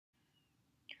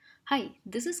Hi,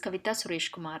 this is Kavita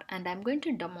Suresh Kumar and I'm going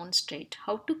to demonstrate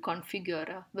how to configure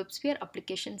a WebSphere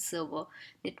application server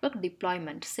network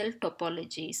deployment cell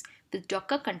topologies with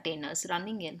Docker containers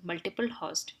running in multiple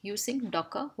hosts using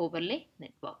Docker Overlay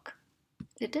Network.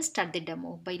 Let us start the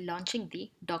demo by launching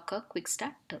the Docker Quick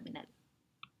Start terminal.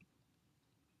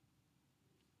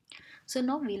 So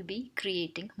now we'll be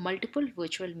creating multiple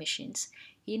virtual machines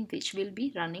in which we'll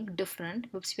be running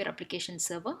different WebSphere application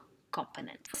server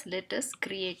components. Let us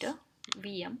create a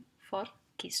VM for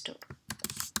keystore.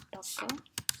 Docker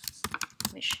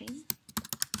machine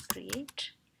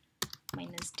create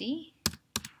 -d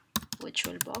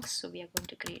virtual box. So we are going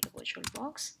to create a virtual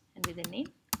box and with the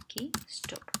name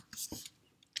keystore.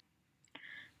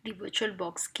 The virtual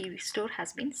box keystore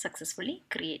has been successfully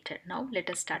created. Now let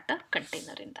us start a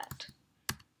container in that.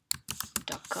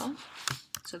 Docker.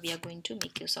 So we are going to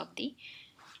make use of the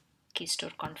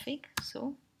keystore config.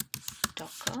 So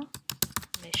Docker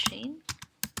machine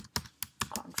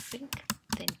config,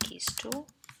 then keystore.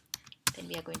 Then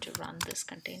we are going to run this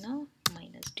container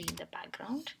 -d in the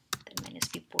background, then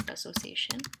 -p port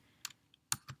association,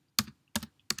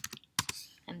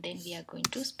 and then we are going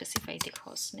to specify the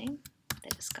host name,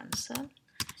 that is console,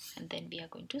 and then we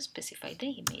are going to specify the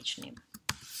image name,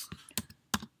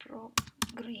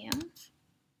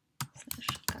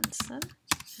 program/console.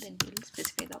 Then we will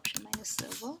specify the option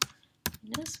 -server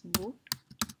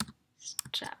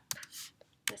 -bootstrap.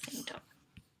 Press enter.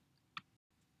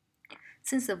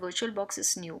 Since the virtual box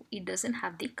is new, it doesn't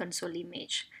have the console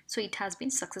image, so it has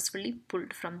been successfully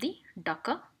pulled from the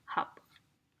Docker hub.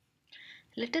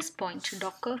 Let us point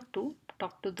Docker to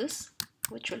talk to this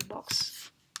virtual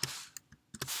box.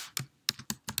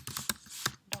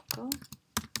 Docker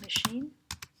machine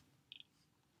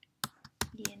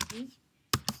env,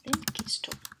 then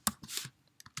keystore.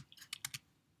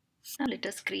 Now let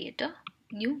us create a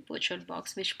new virtual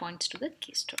box which points to the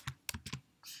keystore.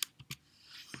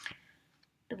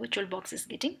 The virtual box is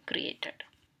getting created.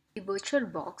 The virtual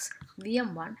box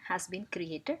VM1 has been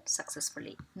created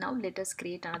successfully. Now let us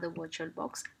create another virtual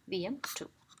box VM2.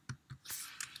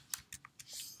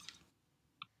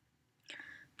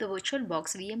 The virtual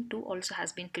box VM2 also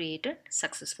has been created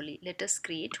successfully. Let us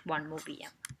create one more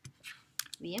VM,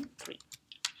 VM3.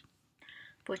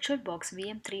 Virtual box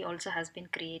VM3 also has been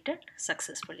created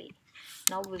successfully.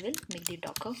 Now we will make the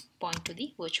Docker point to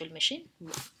the virtual machine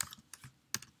 1.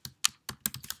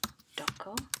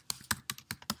 Docker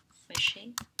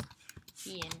machine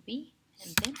env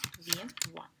and then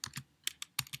VM1.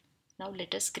 Now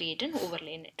let us create an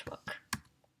overlay network.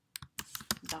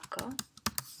 Docker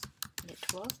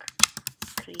network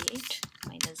create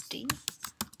 -d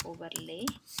overlay.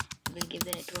 We'll give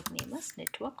the network name as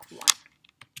network 1.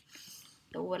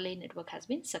 The overlay network has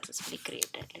been successfully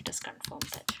created. Let us confirm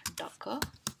that. Docker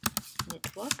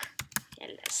network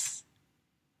ls.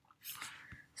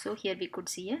 So here we could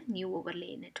see a new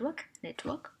overlay network,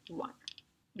 network 1.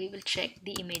 We will check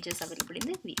the images available in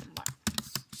the VM1.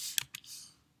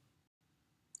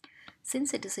 Since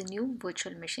it is a new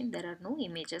virtual machine, there are no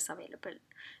images available.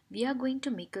 We are going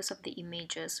to make use of the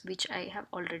images which I have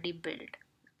already built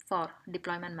for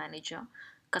deployment manager,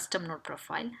 custom node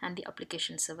profile and the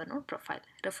application server node profile.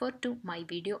 Refer to my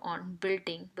video on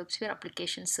building WebSphere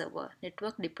application server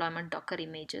network deployment Docker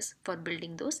images for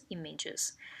building those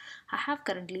images. I have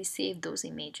currently saved those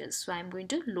images, so I'm going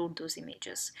to load those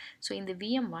images. So in the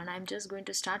VM1, I'm just going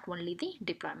to start only the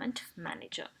deployment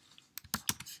manager.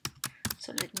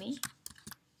 So let me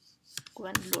go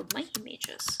and load my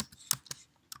images.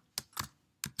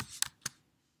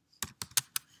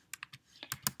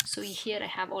 So here I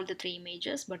have all the 3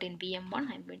 images, but in VM1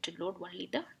 I'm going to load only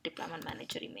the deployment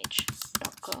manager image.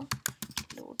 Docker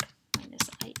load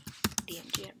 -i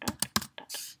dmgr.data.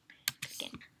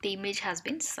 Again, the image has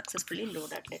been successfully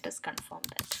loaded. Let us confirm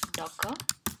that. Docker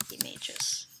images.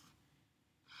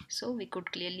 So we could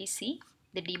clearly see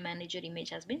the dmanager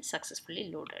image has been successfully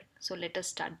loaded. So let us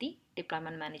start the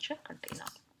deployment manager container.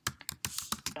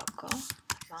 Docker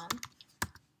run.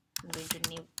 I'm going to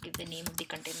give the name of the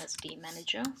container as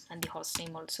dmanager and the host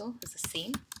name also is the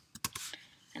same.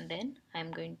 And then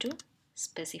I'm going to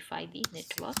specify the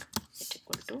network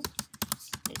equal to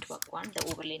network 1, the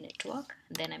overlay network.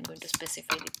 And then I'm going to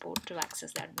specify the port to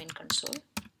access the admin console.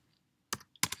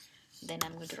 Then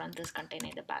I'm going to run this container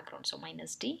in the background, so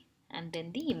 -d, and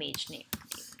then the image name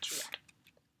dmgr.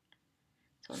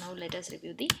 So now let us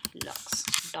review the logs.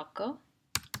 Docker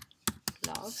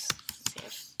logs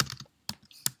here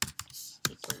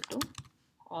equal to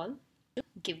all to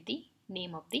give the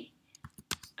name of the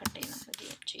container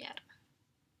dmgr.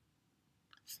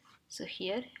 So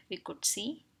here we could see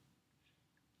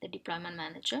the deployment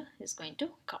manager is going to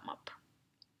come up.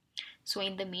 So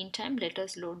in the meantime, let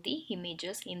us load the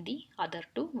images in the other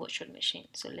two virtual machines.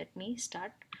 So let me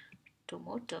start two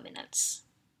more terminals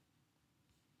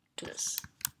to this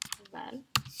val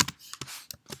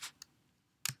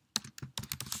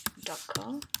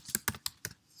docker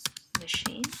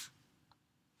machine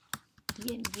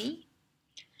env,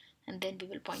 and then we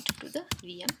will point it to the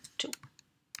VM2.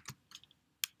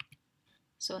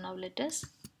 So now let us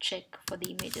check for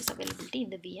the images availability in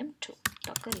the VM2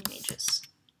 docker images.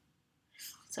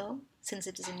 So since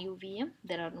it is a new VM,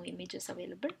 there are no images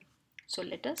available. So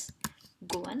let us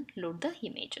go and load the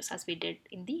images as we did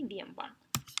in the VM1.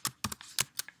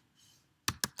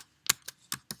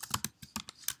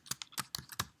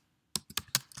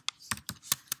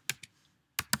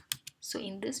 So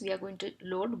in this we are going to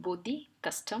load both the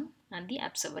custom and the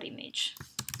AppServer image.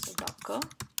 So docker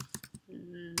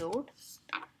load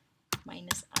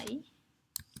 -i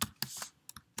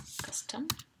custom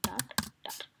dot.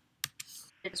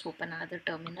 Let's open another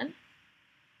terminal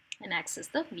and access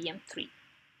the VM3.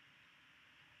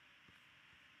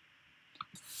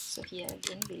 So here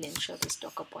again we'll ensure this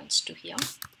docker points to here.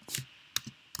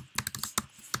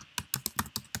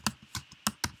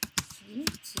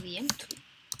 VM3.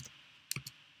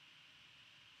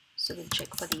 So we'll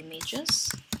check for the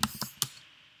images.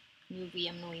 New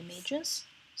VM, no images.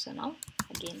 So now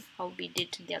again, how we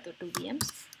did the other two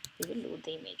VMs, we will load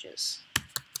the images.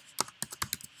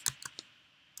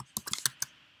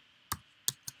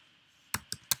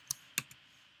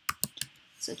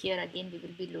 So here again we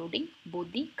will be loading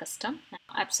both the custom and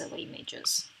AppServer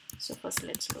images. So first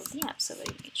let's load the AppServer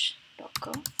image.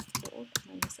 Docker load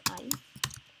 -i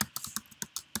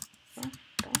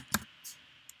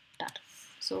dot.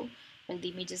 So while the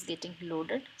image is getting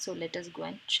loaded, so let us go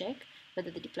and check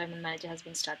whether the deployment manager has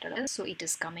been started. So it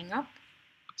is coming up.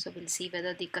 So we'll see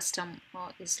whether the custom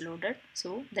is loaded.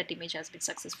 So that image has been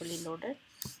successfully loaded.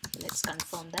 Let's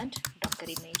confirm that docker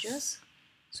images.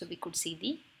 So we could see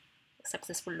the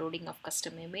successful loading of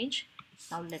custom image.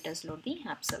 Now let us load the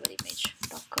AppServer image.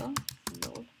 Docker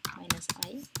load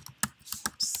 -i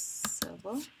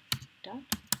AppServer dot.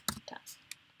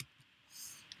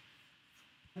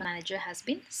 Manager has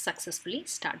been successfully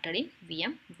started in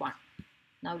VM1.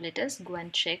 Now let us go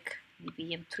and check the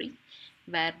VM3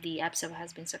 where the AppServer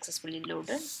has been successfully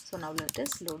loaded. So now let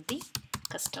us load the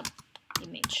custom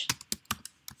image.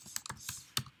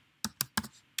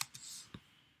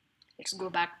 Let's go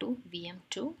back to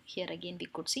VM2. Here again we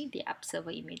could see the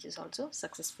AppServer image is also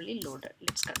successfully loaded.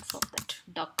 Let's confirm that.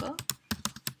 Docker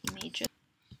images.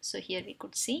 So here we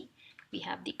could see we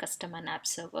have the custom and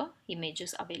AppServer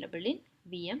images available in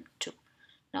VM2.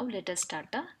 Now let us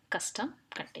start a custom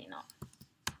container.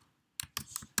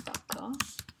 Docker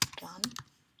run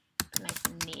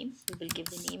name. We will give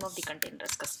the name of the container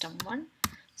as custom1.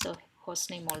 So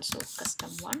hostname also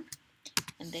custom1.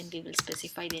 And then we will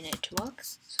specify the network.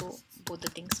 So both the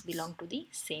things belong to the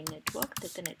same network,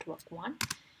 that's the network 1.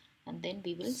 And then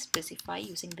we will specify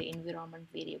using the environment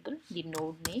variable the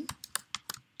node name.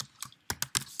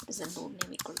 Is a node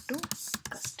name equal to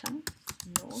custom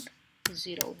node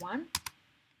 01.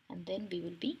 And then we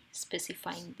will be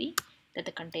specifying that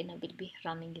the container will be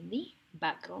running in the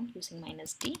background using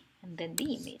 -d, and then the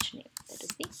image name, that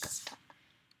is the custom.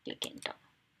 Click enter.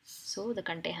 So the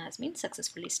container has been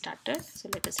successfully started. So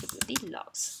let us review the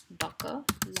logs. Docker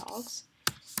logs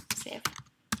save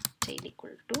tail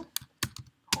equal to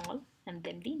all, and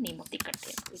then the name of the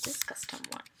container, which is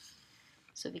custom1.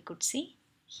 So we could see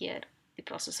here the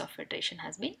process of federation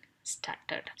has been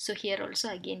started. So here also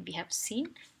again we have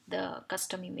seen the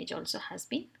custom image also has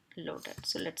been loaded.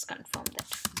 So let's confirm that.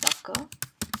 Docker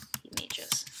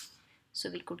images. So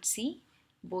we could see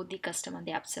both the custom and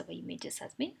the AppServer images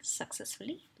has been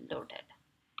successfully loaded.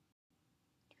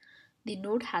 The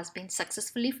node has been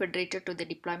successfully federated to the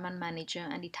deployment manager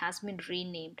and it has been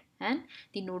renamed, and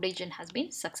the node agent has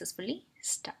been successfully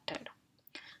started.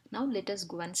 Now let us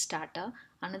go and start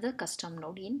another custom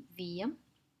node in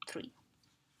VM3.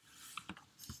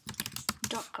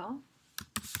 Docker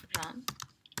run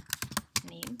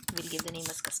name, we'll give the name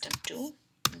as custom2,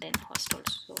 then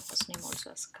hostname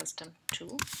also as custom2.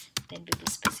 Then we will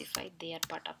specify they are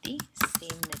part of the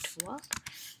same network,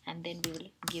 and then we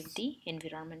will give the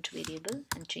environment variable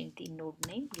and change the node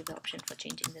name. Give the option for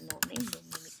changing the node name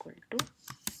equal to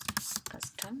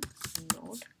custom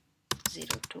node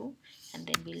 02, and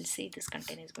then we'll say this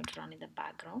container is going to run in the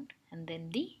background, and then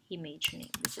the image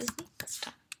name, which is the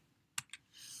custom.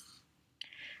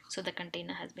 So the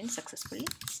container has been successfully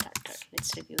started.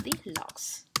 Let's review the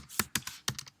logs.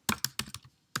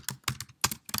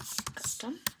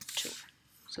 Custom2.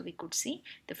 So we could see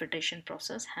the federation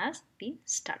process has been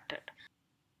started.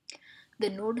 The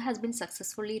node has been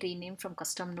successfully renamed from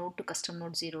custom node to custom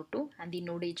node 02 and the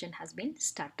node agent has been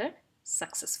started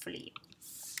successfully.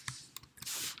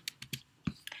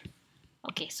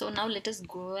 Okay, so now let us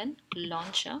go and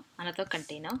launch another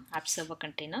container, AppServer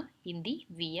container in the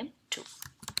VM2.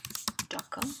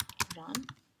 Docker run.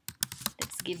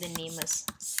 Let's give the name as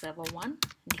server1.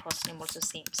 The hostname also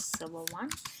same,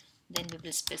 server1. Then we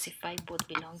will specify both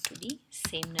belong to the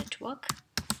same network,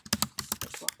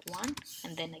 network1,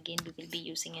 and then again we will be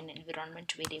using an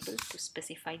environment variable to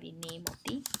specify the name of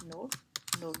the node.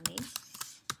 Node name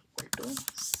equal to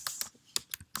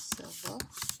server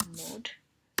node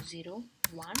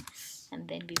 01, and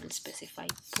then we will specify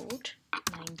port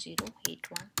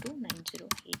 9081 to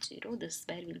 9080. This is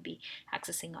where we'll be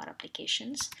accessing our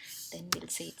applications. Then we'll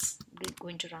say it's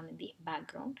going to run in the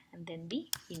background, and then the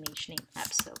image name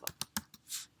AppServer.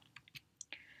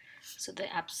 So the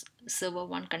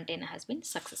AppServer1 container has been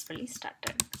successfully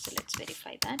started. So let's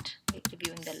verify that. We're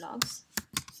reviewing the logs.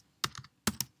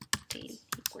 Tail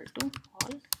equal to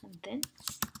all, and then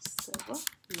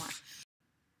server1.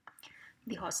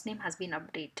 The hostname has been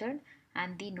updated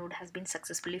and the node has been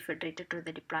successfully federated to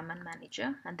the deployment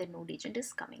manager and the node agent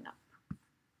is coming up.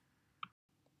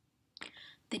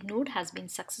 The node has been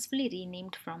successfully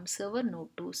renamed from server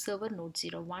node to server node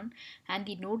 01 and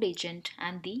the node agent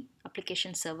and the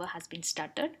application server has been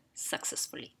started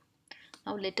successfully.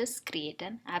 Now let us create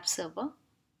an AppServer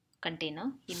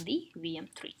container in the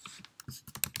VM3.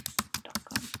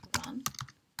 Docker run.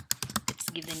 Let's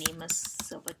give the name as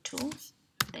server2.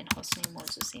 Then hostname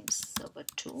also same,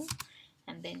 server2,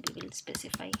 and then we will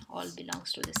specify all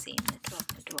belongs to the same network,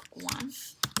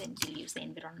 network1. Then we'll use the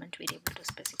environment variable to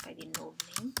specify the node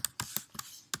name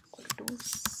equal to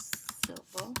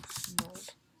server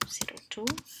node 02,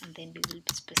 and then we will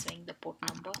be specifying the port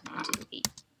number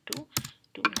 9082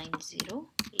 to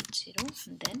 9080,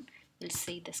 and then we'll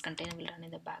say this container will run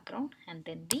in the background, and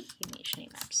then the image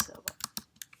name AppServer.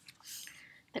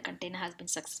 The container has been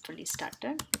successfully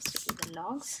started. Let's review the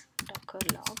logs. Docker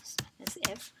logs is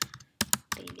f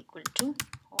tail equal to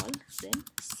all, then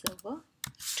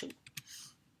server2.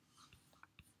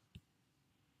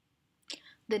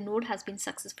 The node has been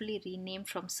successfully renamed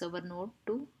from server node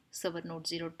to server node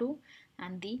 02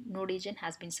 and the node agent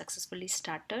has been successfully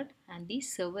started and the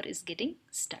server is getting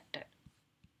started.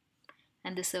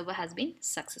 And the server has been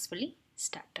successfully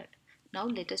started. Now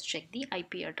let us check the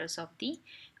IP address of the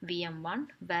VM1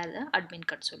 where the admin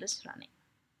console is running.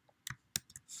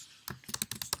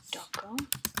 Docker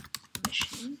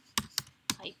machine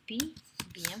IP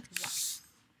VM1.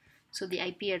 So the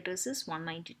IP address is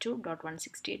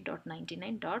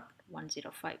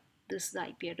 192.168.99.105. This is the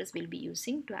IP address we'll be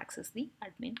using to access the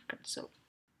admin console.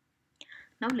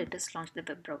 Now let us launch the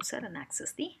web browser and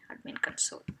access the admin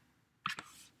console.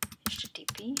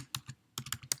 HTTP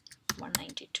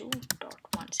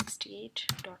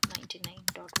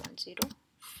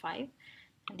 192.168.99.105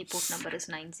 and the port number is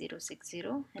 9060,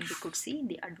 and we could see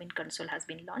the admin console has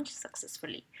been launched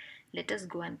successfully. Let us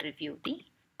go and review the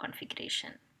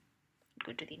configuration.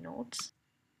 Go to the nodes.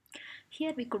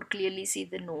 Here we could clearly see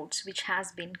the nodes which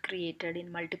has been created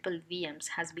in multiple VMs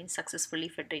has been successfully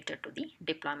federated to the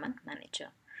deployment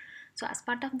manager. So as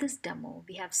part of this demo,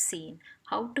 we have seen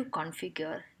how to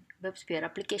configure WebSphere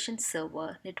application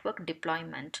server network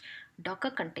deployment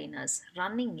Docker containers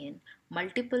running in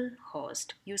multiple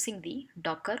hosts using the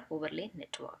Docker overlay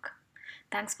network.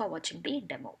 Thanks for watching the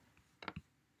demo.